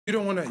You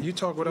don't want to. You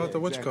talk without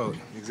the what you call it.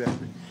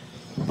 Exactly.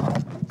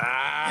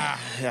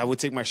 Yeah, I would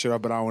take my shirt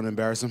off, but I don't want to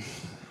embarrass him.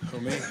 For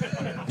me,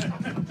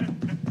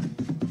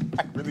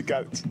 I really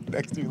got it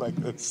next to you like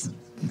this.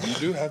 you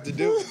do have to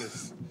deal with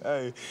this.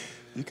 Hey,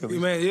 you could.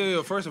 Man,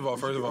 yeah. First of all,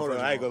 Hold on,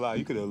 I ain't gonna lie.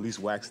 You could at least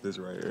wax this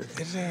right here.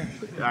 Is there?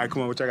 All right,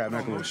 come on. What y'all got,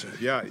 man? Come on.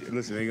 Yeah,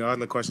 listen, all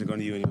the questions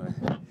going to you anyway.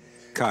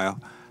 Kyle,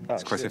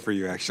 it's a question for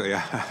you, actually.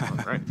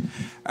 Right.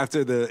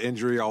 After the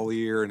injury all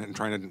year and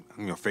trying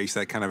to face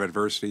that kind of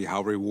adversity,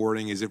 how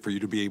rewarding is it for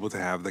you to be able to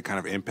have the kind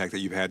of impact that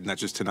you've had, not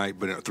just tonight,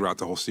 but throughout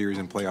the whole series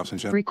and playoffs in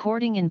general?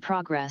 Recording in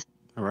progress.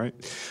 All right.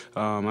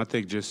 I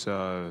think just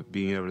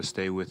being able to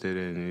stay with it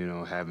and,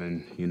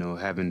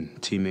 having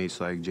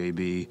teammates like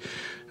JB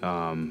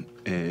and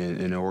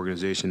an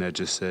organization that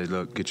just said,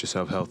 look, get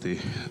yourself healthy.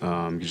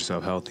 And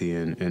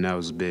that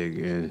was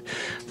big. And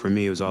for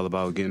me, it was all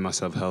about getting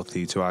myself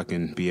healthy so I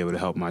can be able to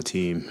help my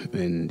team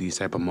in these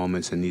type of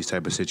moments and these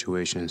type of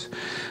situations.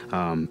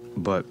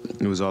 But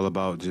it was all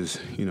about just,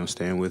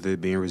 staying with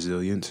it, being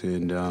resilient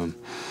and,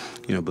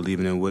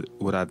 believing in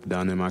what I've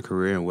done in my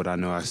career and what I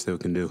know I still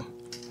can do.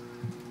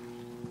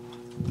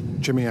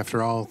 Jimmy,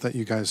 after all that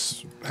you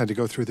guys had to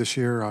go through this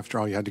year, after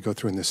all you had to go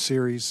through in this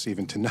series,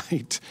 even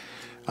tonight,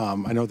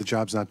 I know the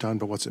job's not done,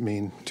 but what's it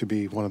mean to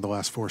be one of the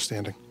last four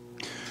standing?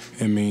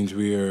 It means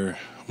we are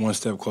one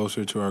step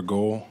closer to our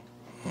goal,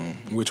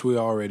 which we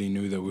already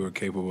knew that we were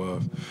capable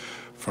of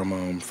from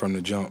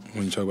the jump.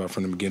 When you talk about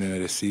from the beginning of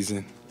the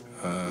season,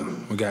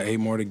 we got 8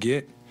 more to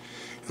get,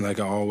 and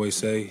like I always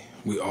say,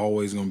 we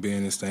always gonna be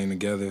in this thing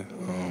together.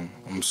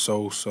 I'm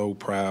so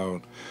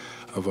proud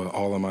of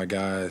all of my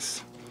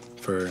guys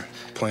for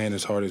playing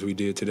as hard as we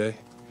did today.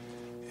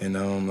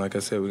 And like I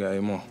said, we got 8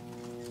 more.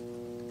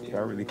 Yeah, I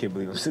really can't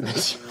believe I'm sitting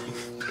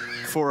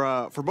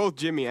there. For both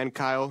Jimmy and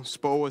Kyle,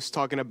 Spo was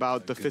talking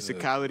about the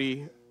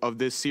physicality of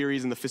this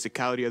series and the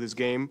physicality of this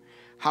game.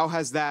 How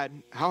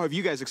have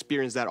you guys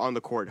experienced that on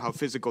the court, how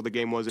physical the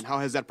game was, and how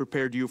has that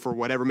prepared you for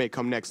whatever may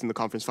come next in the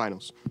conference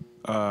finals?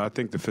 I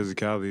think the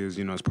physicality is,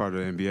 it's part of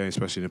the NBA,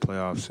 especially in the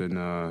playoffs,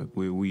 and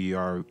we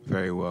are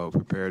very well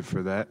prepared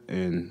for that.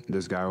 And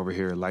this guy over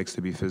here likes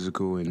to be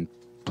physical and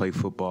play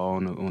football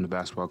on the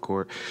basketball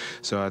court.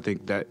 So I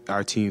think that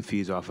our team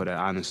feeds off of that,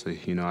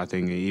 honestly. I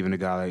think even we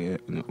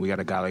got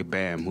a guy like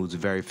Bam, who's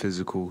very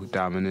physical,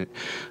 dominant,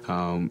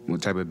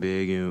 type of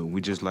big, and we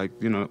just like,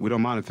 we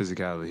don't mind the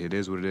physicality. It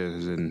is what it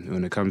is. And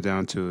when it comes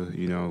down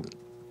to,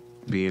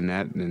 being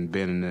that and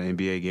being in the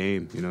NBA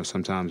game,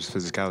 sometimes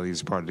physicality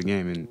is part of the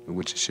game, and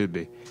which it should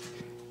be.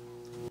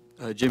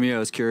 Jimmy, I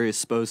was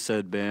curious. Spo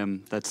said,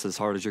 "Bam, that's as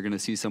hard as you're going to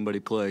see somebody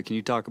play." Can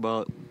you talk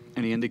about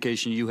any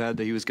indication you had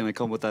that he was going to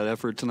come with that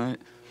effort tonight?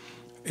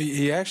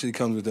 He actually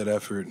comes with that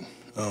effort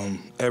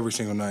every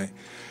single night.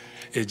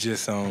 It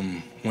just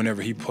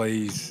whenever he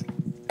plays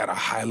at a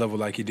high level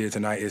like he did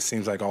tonight, it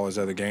seems like all his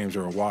other games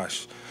are a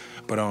wash.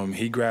 But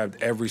he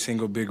grabbed every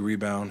single big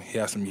rebound. He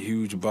has some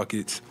huge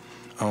buckets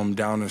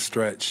down the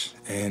stretch.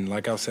 And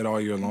like I've said all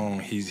year long,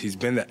 he's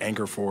been the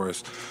anchor for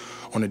us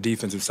on the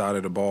defensive side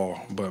of the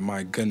ball. But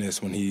my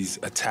goodness, when he's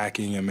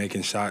attacking and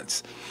making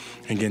shots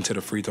and getting to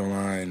the free throw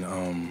line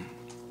on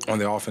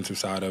the offensive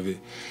side of it,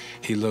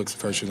 he looks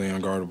virtually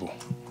unguardable.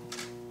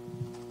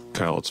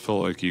 Kyle, it's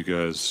felt like you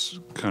guys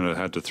kind of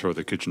had to throw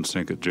the kitchen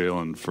sink at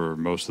Jalen for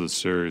most of the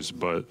series,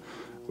 but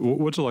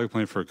what's it like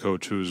playing for a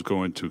coach who's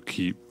going to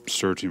keep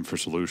searching for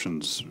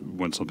solutions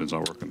when something's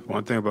not working?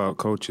 One thing about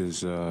coach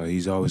is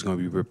he's always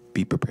going to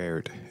be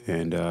prepared,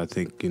 and I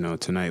think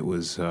tonight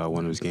was one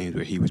of those games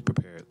where he was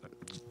prepared.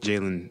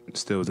 Jalen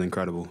still was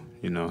incredible.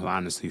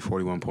 Honestly,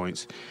 41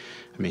 points.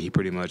 I mean, he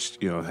pretty much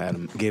gave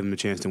him a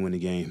chance to win the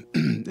game,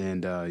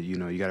 and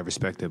you got to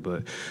respect it.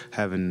 But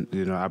having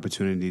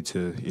opportunity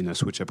to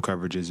switch up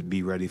coverages,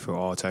 be ready for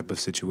all type of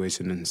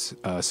situations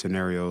and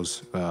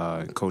scenarios.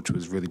 Coach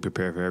was really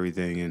prepared for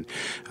everything, and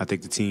I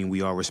think the team,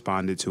 we all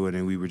responded to it,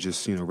 and we were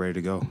just ready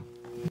to go.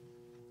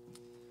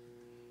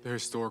 The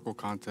historical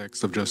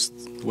context of just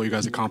what you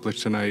guys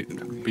accomplished tonight,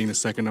 being the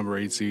second number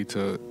 8 seed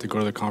to go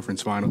to the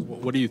conference finals,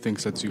 what do you think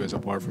sets you guys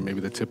apart from maybe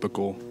the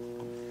typical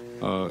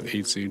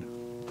 8 seed?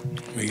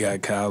 We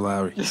got Kyle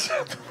Lowry.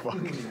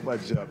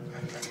 Watch up.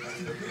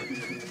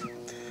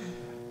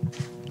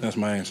 That's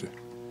my answer.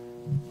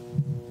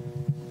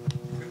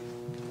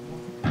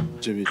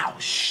 Jimmy. Oh,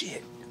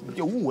 shit.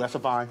 Yo, ooh, that's a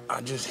fine.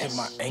 I just hit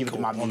my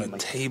ankle on the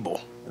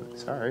table.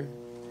 Sorry.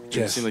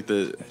 It seemed like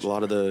a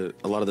lot of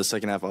the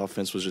second half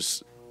offense was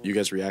just you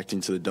guys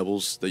reacting to the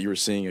doubles that you were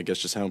seeing. I guess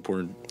just how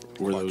important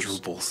were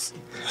Quadruples.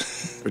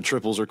 those or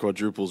triples or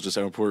quadruples? Just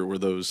how important were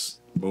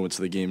those moments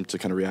of the game to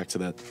kind of react to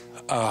that?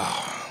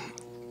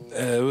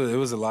 It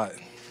was a lot,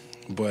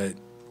 but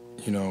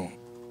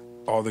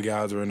all the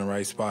guys were in the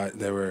right spot.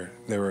 They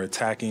were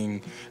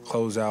attacking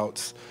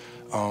closeouts.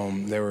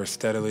 They were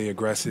steadily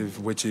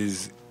aggressive, which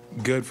is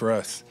good for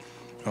us.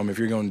 If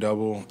you're going to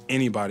double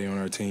anybody on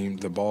our team,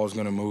 the ball's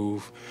going to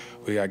move.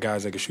 We got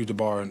guys that can shoot the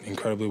ball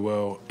incredibly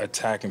well,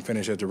 attack and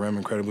finish at the rim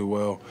incredibly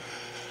well.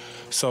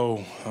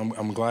 So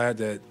I'm glad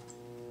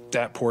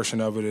that portion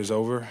of it is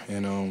over,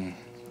 and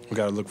we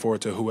got to look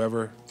forward to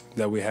whoever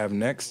that we have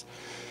next.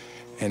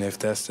 And if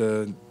that's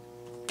the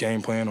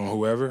game plan on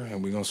whoever,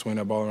 and we're going to swing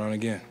that ball around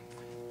again.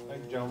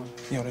 Thank you, gentlemen.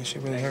 Yo, that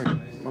shit really hurt.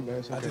 My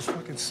bad. I just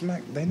fucking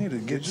smacked. They need to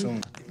get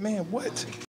some. Man, what?